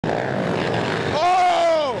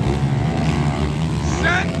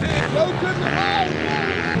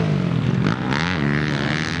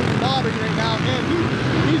Bobbing right now, man.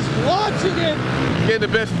 He's launching it. Getting the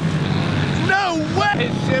best. No way!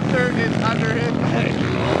 His shifter is under his leg.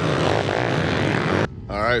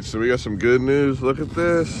 All right, so we got some good news. Look at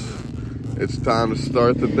this. It's time to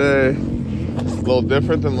start the day. A little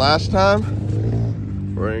different than last time.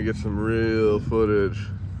 We're gonna get some real footage.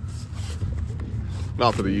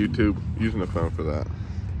 Not for the YouTube, using the phone for that.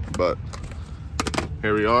 But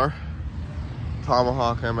here we are.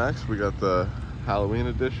 Tomahawk MX. We got the Halloween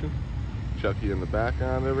edition. Chucky in the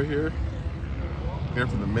background over here. Here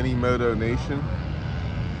for the Minimoto Nation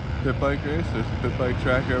pit bike race. There's the pit bike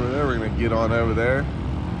track over there. We're gonna get on over there.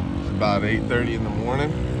 It's about 8:30 in the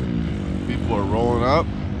morning. People are rolling up.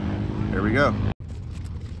 Here we go.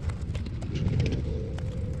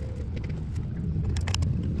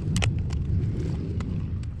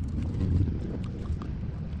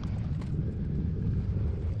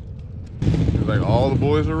 It's like all the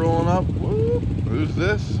boys are rolling up. Woo. Who's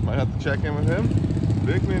this? Might have to check in with him.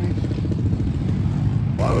 Big minis.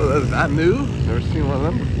 Wow, is that new? Never seen one of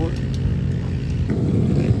them before.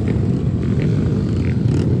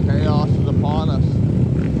 Chaos is upon us.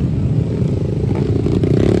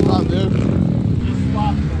 What's up, dude? Just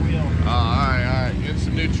swapped the wheel. Alright. Getting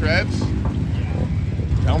some new treads?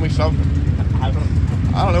 Tell me something. I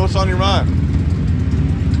don't know what's on your mind.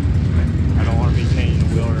 I don't want to be changing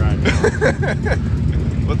the wheel right now.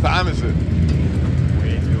 What time is it?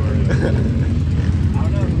 Way too early. I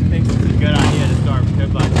don't know if you think it's a good idea to start pit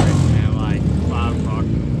bike racing at like 5 o'clock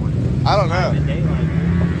in the morning. I don't know. Not even daylight.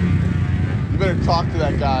 You better talk to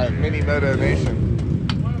that guy at Minimoto Nation.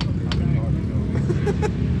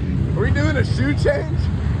 Are we doing a shoe change?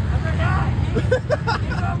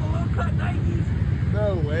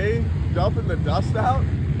 No way. Dumping the dust out?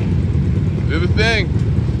 Do the thing.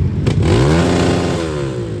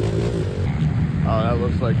 Oh, that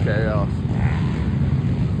looks like chaos.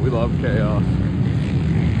 We love chaos.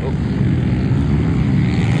 Oh,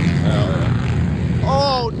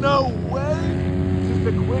 oh no way! Just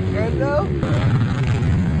a quick endo?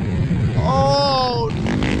 Oh!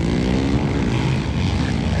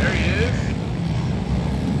 There he is.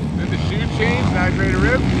 Did the shoe change? Now he's ready to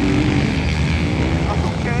rip?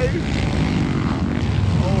 Okay.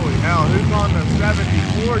 Holy hell, who's on the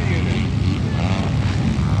 74 unit?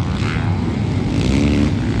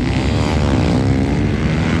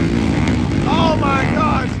 Oh my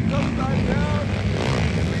gosh, he's upside down.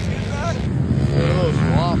 Did we get that? Oh,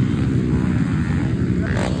 swap.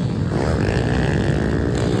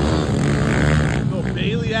 Little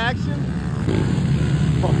Bailey action.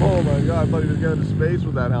 Oh my god, I thought he was going to space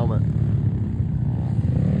with that helmet.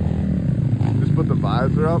 Just put the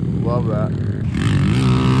visor up. Love that.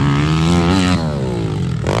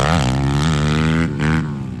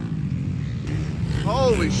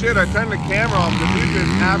 Holy shit, I turned the camera off. The dude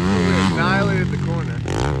just absolutely annihilated the corner.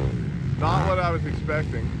 Not what I was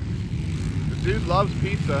expecting. The dude loves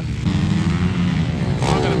pizza.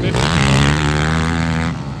 I'm gonna miss it.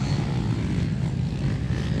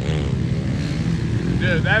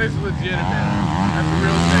 Dude, that is legitimate. That's a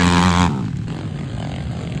real thing.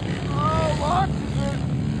 Oh, watch it.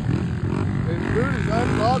 His boot is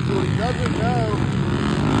unbuckled. He doesn't know.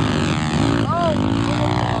 Oh,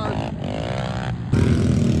 God.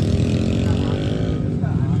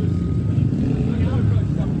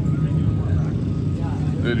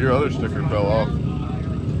 Dude, your other sticker fell off.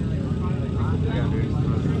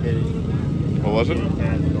 What was it?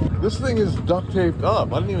 This thing is duct taped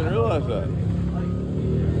up. I didn't even realize that.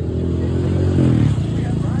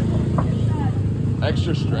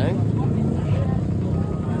 Extra strength?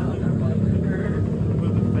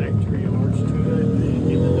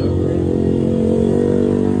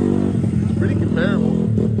 It's pretty comparable.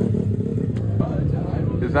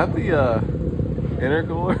 Is that the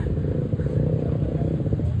intercooler?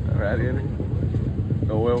 Radiator?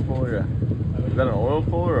 Oil cooler? Yeah. Is that an oil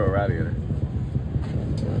cooler or a radiator?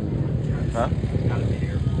 Huh? Gotta be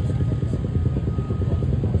here.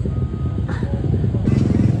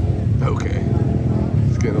 Okay.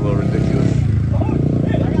 It's getting a little ridiculous.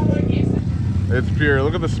 It's pure.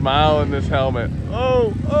 Look at the smile in this helmet.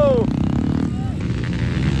 Oh, oh!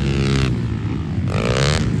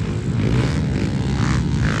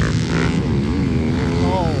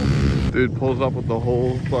 Dude pulls up with the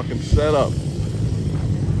whole fucking setup.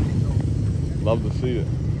 Love to see it.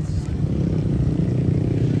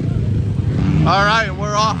 All right,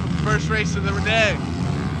 we're off with the first race of the day.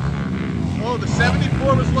 Oh, the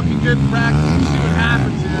 74 was looking good in practice. Let's see what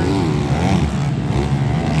happens here.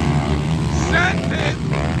 Sent it!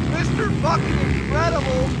 Mr. Fucking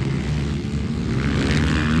Incredible!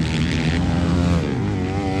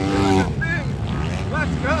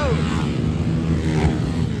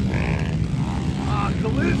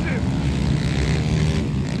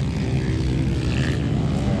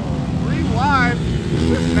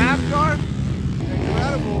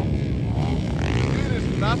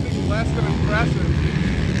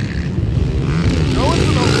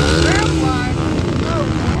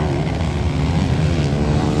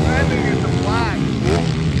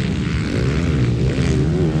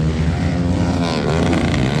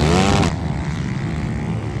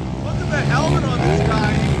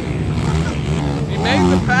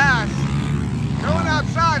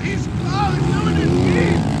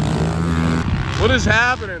 What is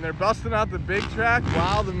happening? They're busting out the big track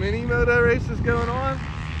while the mini moto race is going on.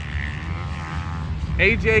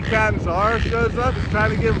 AJ Catanzaro shows up. He's trying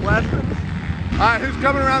to give lessons. All right, who's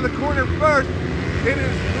coming around the corner first? It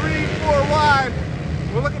is 3-4 wide.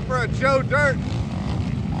 We're looking for a Joe Dirt.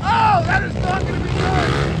 Oh, that is not going to be good.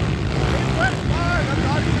 It went fine. I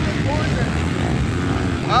thought he was going it.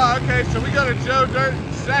 Oh, okay, so we got a Joe Dirt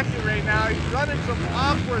in second right now. He's running some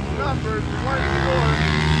awkward numbers. We want to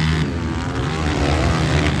score.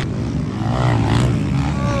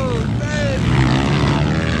 Oh, man.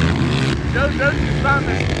 Joe Dirt just found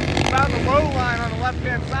the low line on the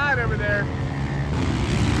left-hand side over there.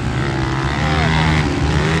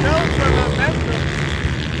 Joe's for momentum.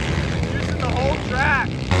 Using the whole track.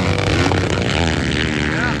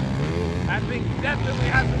 Yeah. That thing definitely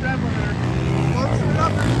has a rev limiter. Close it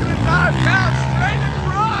up and it's going to dive down straight in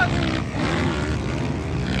front.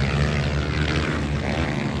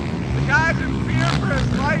 The guy's in fear for his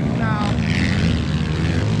life now.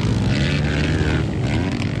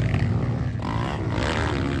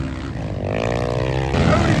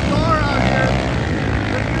 Cody's car out here.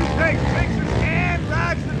 The new takes his hand,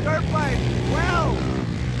 rides the dirt bike. Well,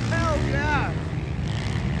 hell yeah.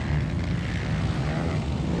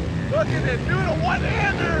 Look at it, doing a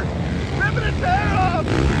one-hander. Ripping his hair off.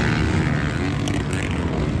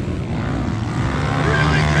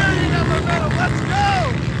 Really carrying that momentum. Let's go.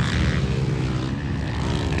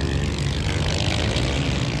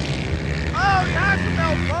 Oh, he has a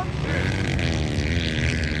malfunction.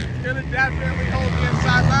 He's gonna definitely hold the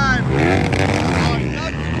inside line. Oh,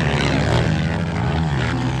 nothing.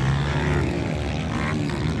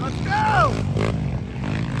 Let's go.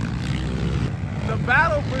 The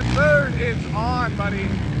battle for third is on, buddy.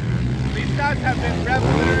 These guys have been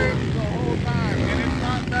revolutionary the whole time, and it's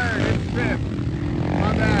not third, it's fifth.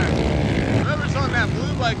 My bad. Whoever's on that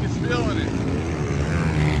blue bike is feeling it.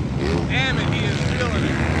 Damn it, he is feeling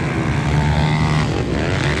it.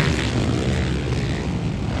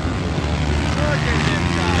 Look at this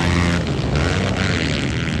guy.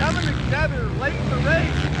 Coming together late in the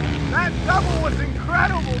race. That double was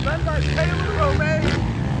incredible, done by Taylor Romaine.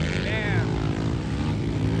 Damn.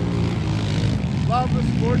 Love the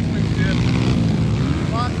sportsmanship.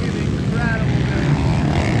 Fucking incredible, man.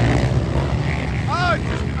 Oh,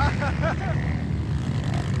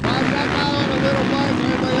 I got out on a little bike and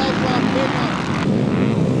everybody else on big one.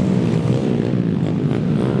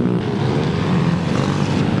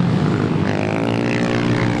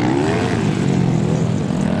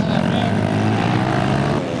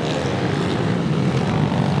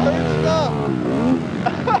 Good stuff.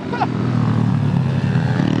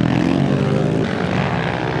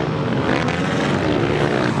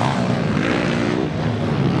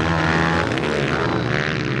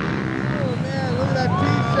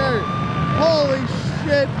 Holy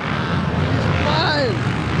shit, he's flying.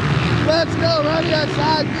 Let's go, run the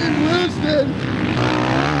outside, Big Houston.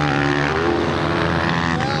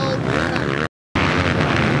 Hell yeah.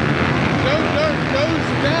 Joe Dirt goes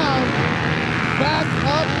down, back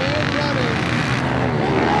up and running.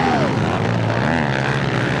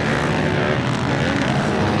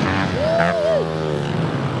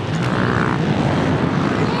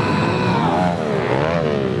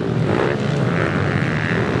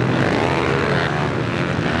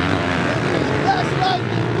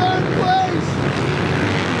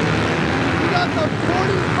 The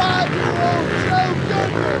 45-year-old Joe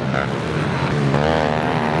Dirt.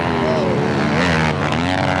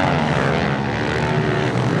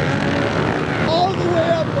 All the way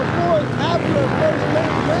up the fourth after a first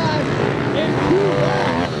lane crash in 2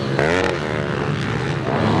 laps.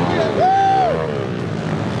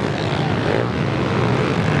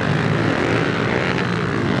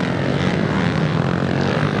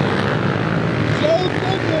 Joe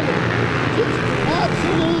Dirt just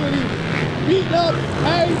absolutely beat up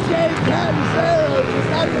AJ Catanzaro. It's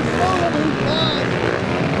not even showing who won.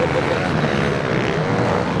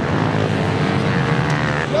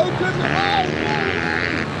 Joe Dirt, oh,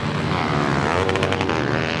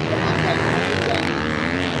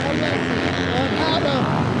 on how to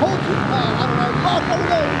hold your car. I don't know. Oh,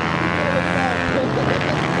 no.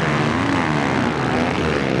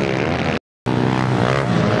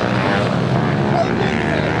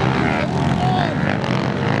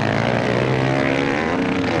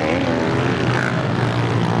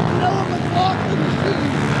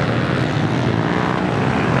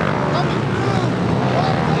 Coming through. Oh,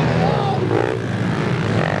 my God.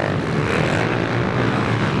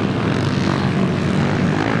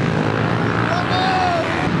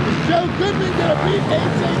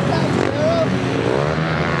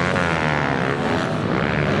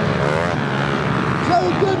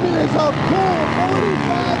 me this up cool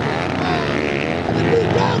 45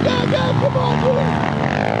 go, come on, dude.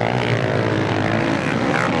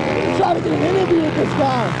 I'm trying to get an interview with this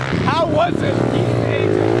guy. How was it?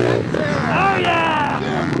 Oh yeah!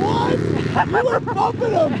 Dude, what? You were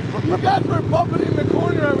bumping him. You guys were bumping in the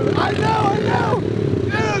corner over there. I know.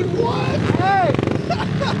 Dude, what? Hey!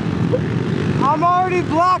 I'm already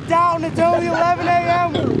blocked out and it's only 11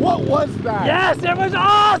 a.m. Dude, what was that? Yes, it was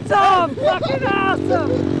awesome! Fucking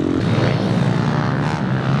awesome!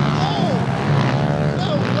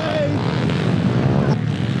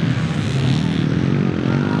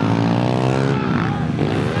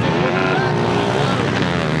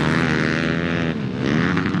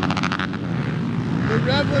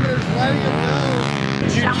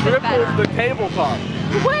 You tripled the tabletop.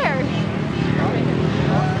 Where?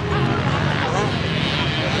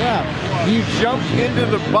 Yeah. You jumped into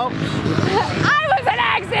the bumps. I was an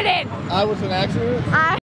accident! I was an accident?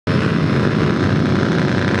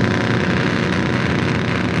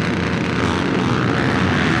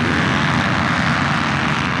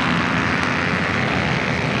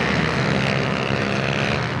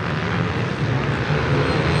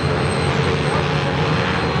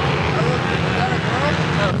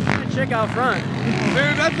 Chick out front.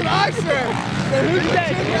 Dude, that's what I said. So who's the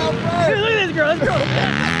chick out front? Dude, look at this girl. Let's go.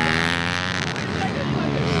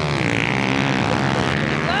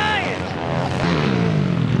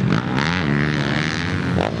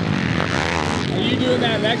 Are you doing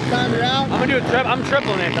that next time you're out? I'm gonna do a trip. I'm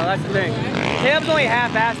tripling it though. That's the thing. Caleb's only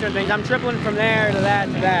half-assed things. I'm tripling from there to that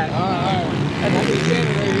to that. All right. I'm gonna stand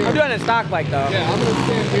right here. I'm doing a stock bike though. Yeah, I'm gonna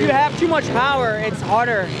stand here. If you have too much power, it's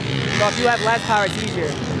harder. So if you have less power, it's easier.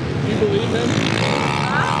 Do you believe him?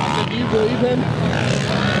 Do you believe him?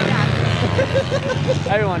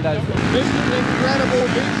 Everyone does. This is incredible.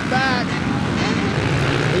 He's back.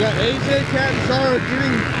 We got AJ Catanzaro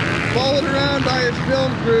followed around by his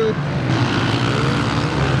film crew.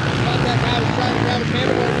 Thought that guy was trying to grab a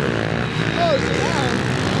handlebar. Oh, it's down.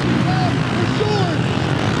 Oh, the sword.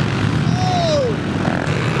 Oh,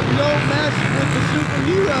 don't mess with the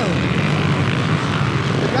superhero.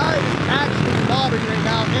 The guy is actually mobbing right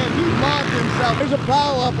now, and he mobbed himself. There's a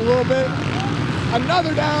pile up a little bit.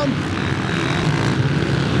 Another down.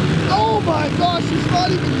 Oh my gosh, he's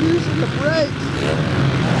not even using the brakes.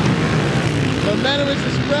 Momentum is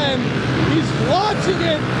his friend. He's launching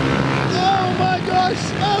it. Oh my gosh.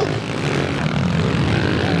 Oh.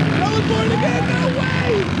 Going for it again. No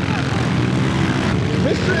way.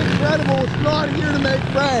 Mr. Incredible is not here to make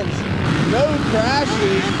friends. No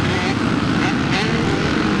crashes.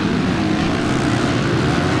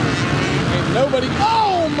 Ain't nobody.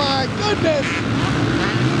 Oh my goodness.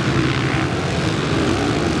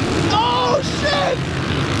 Oh shit.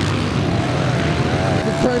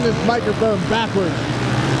 Turn this microphone backwards.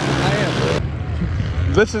 I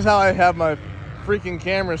am. This is how I have my freaking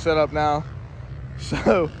camera set up now.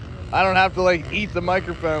 So I don't have to like eat the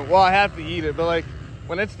microphone. Well, I have to eat it, but like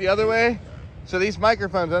when it's the other way, so these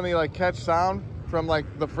microphones only like catch sound from like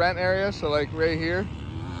the front area. So like right here,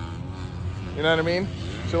 you know what I mean?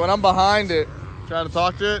 So when I'm behind it, trying to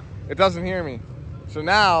talk to it, it doesn't hear me. So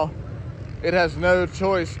now it has no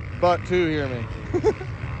choice but to hear me.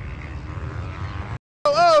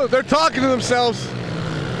 Oh, they're talking to themselves.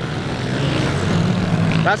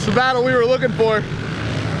 That's the battle we were looking for.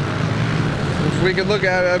 If we could look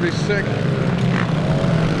at it, that'd be sick.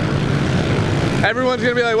 Everyone's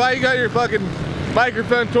gonna be like, why you got your fucking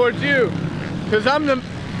microphone towards you? Because I'm the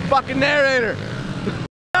fucking narrator.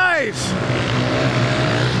 Nice!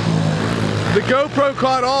 The GoPro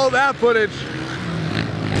caught all that footage.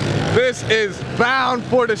 This is bound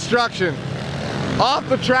for destruction. Off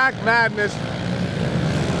the track madness.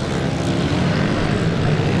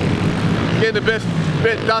 Getting a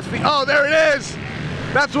bit dusty. Oh, there it is.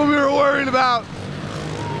 That's what we were worried about.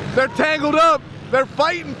 They're tangled up. They're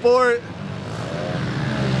fighting for it.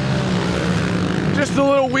 Just a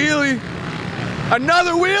little wheelie.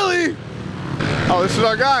 Another wheelie. Oh, this is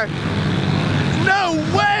our guy. No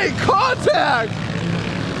way, contact.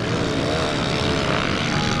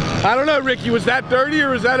 I don't know, Ricky, was that dirty or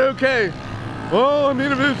was that okay? Oh, I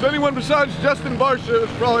mean, if it's anyone besides Justin Barsha,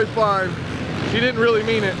 it's probably fine. He didn't really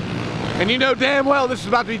mean it. And you know damn well this is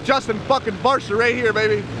about to be Justin fucking Barsha right here,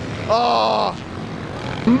 baby. Oh,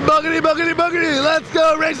 buggity, buggity, buggity. Let's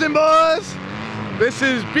go racing, boys. This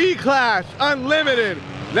is B-Class Unlimited.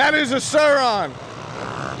 That is a Suron.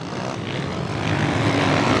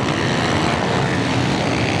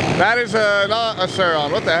 That is not a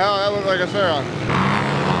Suron. What the hell? That looks like a Suron.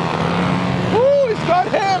 Woo, it's got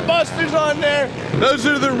hand busters on there. Those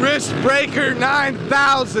are the Wrist Breaker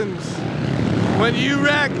 9000s. When you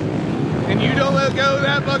wreck and you don't let go of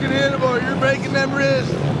that fucking handlebar, you're breaking them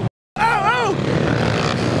wrists. Oh, oh!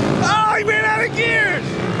 Oh, he ran out of gears!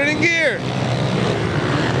 In gear.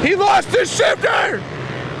 He lost his shifter!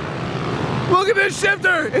 Look at this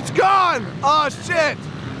shifter! It's gone! Oh shit!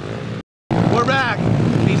 We're back.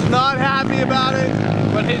 He's not happy about it,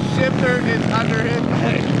 but his shifter is under his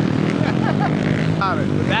peg. But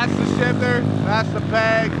that's the shifter, that's the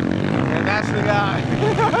peg, and that's the guy.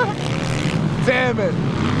 Damn it.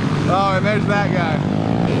 Oh, and there's that guy.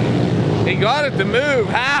 He got it to move.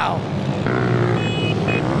 How?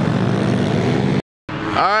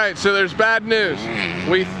 Alright, so there's bad news.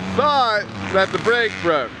 We thought that the brake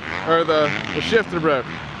broke, or the shifter broke.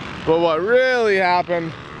 But what really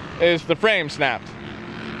happened is the frame snapped.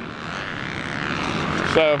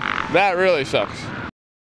 So that really sucks.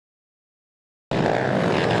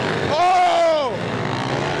 Oh!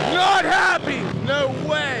 Not happy! No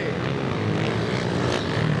way!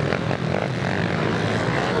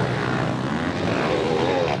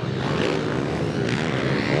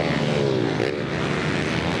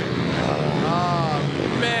 Oh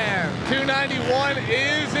man, 291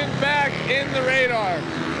 is in fact in the radar.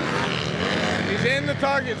 He's in the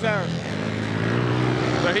target zone.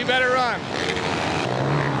 So he better run.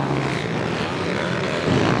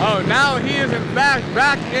 Oh, now he is in fact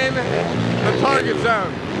back in the target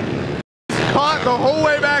zone. He's caught the whole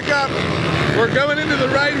way back up. We're going into the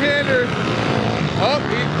right-hander. Oh,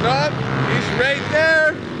 he's not. He's right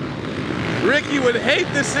there. Ricky would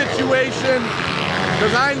hate this situation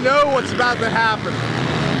because I know what's about to happen.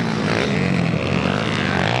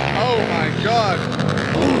 Oh my God.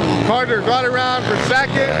 Carter got around for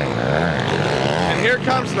second. And here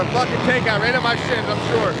comes the fucking takeout right at my shins, I'm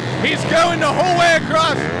sure. He's going the whole way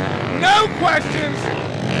across. No questions.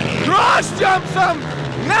 Cross jumps him.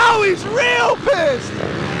 Now he's real pissed.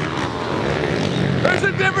 There's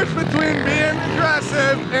a difference between being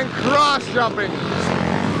aggressive and cross jumping.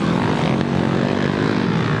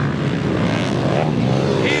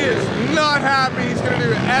 He is not happy. He's gonna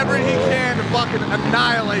do everything he can to fucking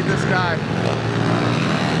annihilate this guy.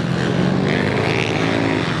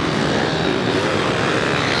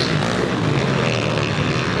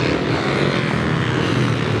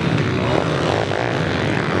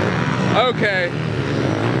 Okay.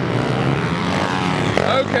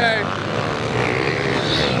 Okay.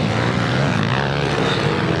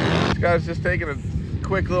 This guy's just taking a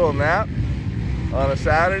quick little nap on a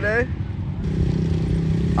Saturday.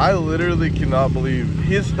 I literally cannot believe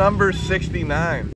his number's 69.